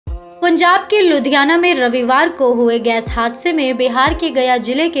पंजाब के लुधियाना में रविवार को हुए गैस हादसे में बिहार के गया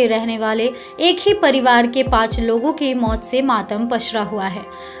जिले के रहने वाले एक ही परिवार के 5 लोगों की मौत से मातम पसरा हुआ है।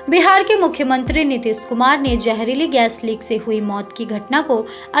 बिहार के मुख्यमंत्री नीतीश कुमार ने जहरीली गैस लीक से हुई मौत की घटना को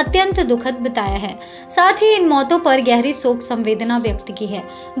अत्यंत दुखद बताया है। साथ ही इन मौतों पर गहरी शोक संवेदना व्यक्त की है।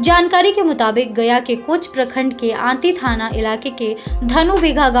 जानकारी के मुताबिक गया के कोच प्रखंड के आंती थाना इलाके के धनु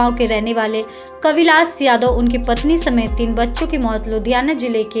बीघा गाँव के रहने वाले कविलास यादव, उनकी पत्नी समेत 3 बच्चों की मौत लुधियाना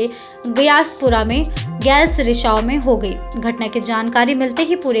जिले के गयासपुरा में गैस रिसाव में हो गई। घटना की जानकारी मिलते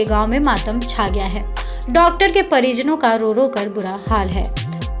ही पूरे गांव में मातम छा गया है। डॉक्टर के परिजनों का रो रो कर बुरा हाल है।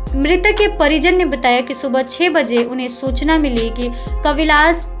 मृतक के परिजन ने बताया कि सुबह 6 बजे उन्हें सूचना मिली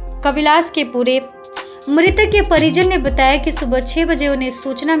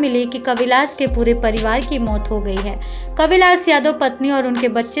कि कविलास के पूरे परिवार की मौत हो गई है। कविलास यादव पत्नी और उनके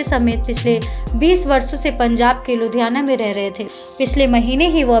बच्चे समेत पिछले 20 वर्षों से पंजाब के लुधियाना में रह रहे थे। पिछले महीने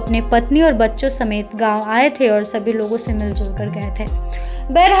ही वो अपने पत्नी और बच्चों समेत गांव आए थे और सभी लोगों से मिलजुल कर गए थे।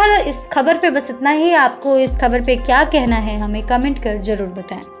 बहरहाल इस खबर पे बस इतना ही। आपको इस खबर पे क्या कहना है हमें कमेंट कर जरूर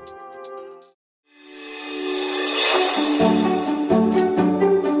बताएं।